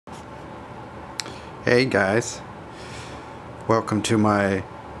Hey guys, welcome to my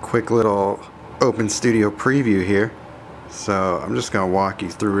quick little open studio preview here. So I'm just gonna walk you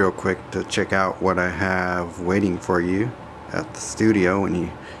through real quick to check out what I have waiting for you at the studio when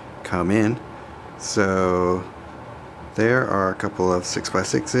you come in. So there are a couple of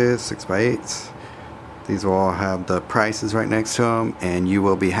 6x6s, 6x8s. These will all have the prices right next to them, and you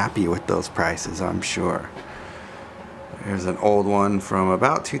will be happy with those prices, I'm sure. Here's an old one from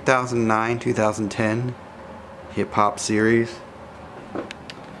about 2009, 2010 hip hop series.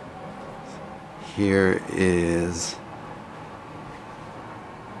 Here is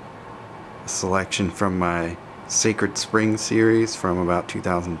a selection from my Sacred Spring series from about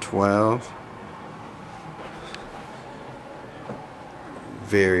 2012.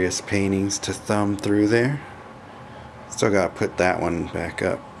 Various paintings to thumb through there. Still gotta put that one back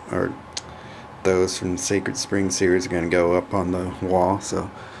up, or those from the Sacred Spring series are going to go up on the wall,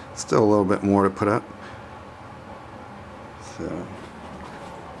 so still a little bit more to put up. So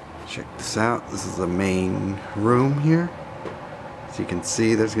check this out. This is the main room here. As you can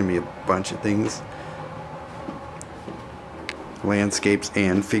see, there's going to be a bunch of things, landscapes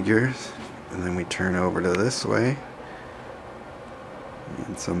and figures. And then we turn over to this way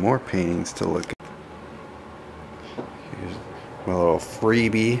and some more paintings to look at. Here's my little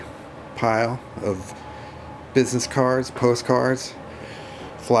freebie pile of business cards, postcards,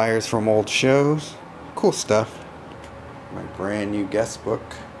 flyers from old shows, cool stuff. My brand new guest book,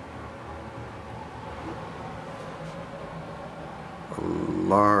 a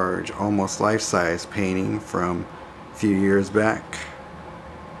large, almost life-size painting from a few years back.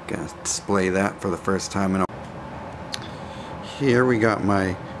 Gonna display that for the first time in a while. Here we got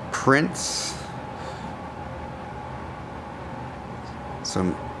my prints,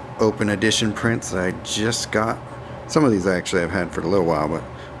 some open edition prints that I just got. Some of these actually I've had for a little while, but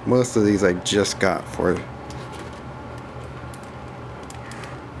most of these I just got for,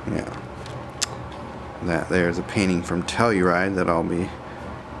 yeah. That there's a painting from Telluride that I'll be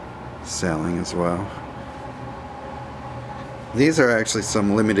selling as well. These are actually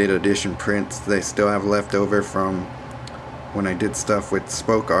some limited edition prints they still have left over from when I did stuff with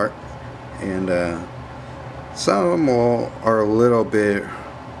Spoke Art, and some of them are a little bit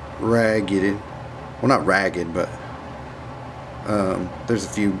ragged. Well, not ragged, but there's a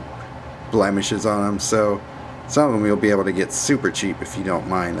few blemishes on them, so some of them you'll be able to get super cheap if you don't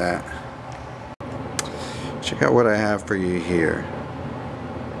mind that. Check out what I have for you here.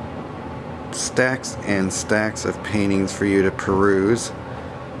 Stacks and stacks of paintings for you to peruse,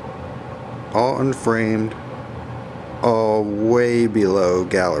 all unframed, all way below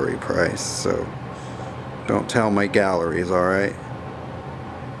gallery price, so don't tell my galleries, alright?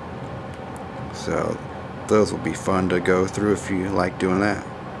 So those will be fun to go through if you like doing that.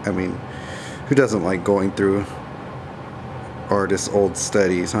 I mean, who doesn't like going through artists' old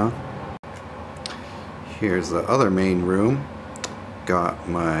studies, huh? Here's the other main room. Got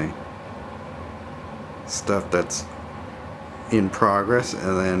my stuff that's in progress,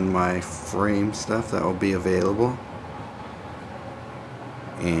 and then my frame stuff that will be available.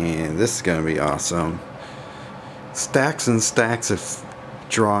 And this is gonna be awesome. Stacks and stacks of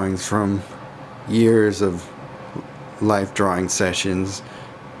drawings from years of life drawing sessions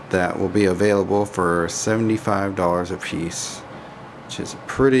that will be available for $75 a piece, which is a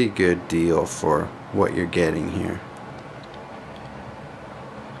pretty good deal for what you're getting here.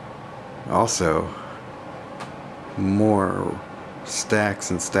 Also, more stacks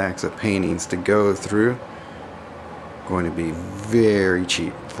and stacks of paintings to go through, going to be very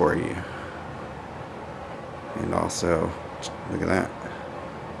cheap for you. And also, look at that,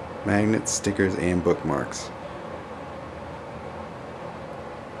 magnets, stickers, and bookmarks.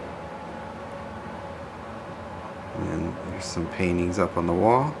 And then there's some paintings up on the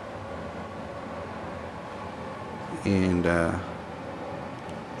wall. And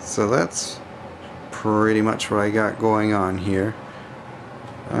so that's pretty much what I got going on here.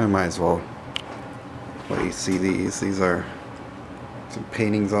 I might as well let you see these. These are some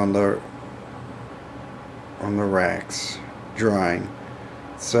paintings on the racks, drying.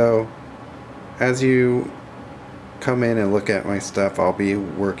 So as you come in and look at my stuff, I'll be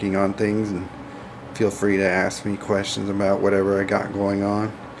working on things, and feel free to ask me questions about whatever I got going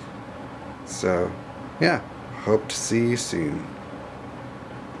on. So yeah, hope to see you soon.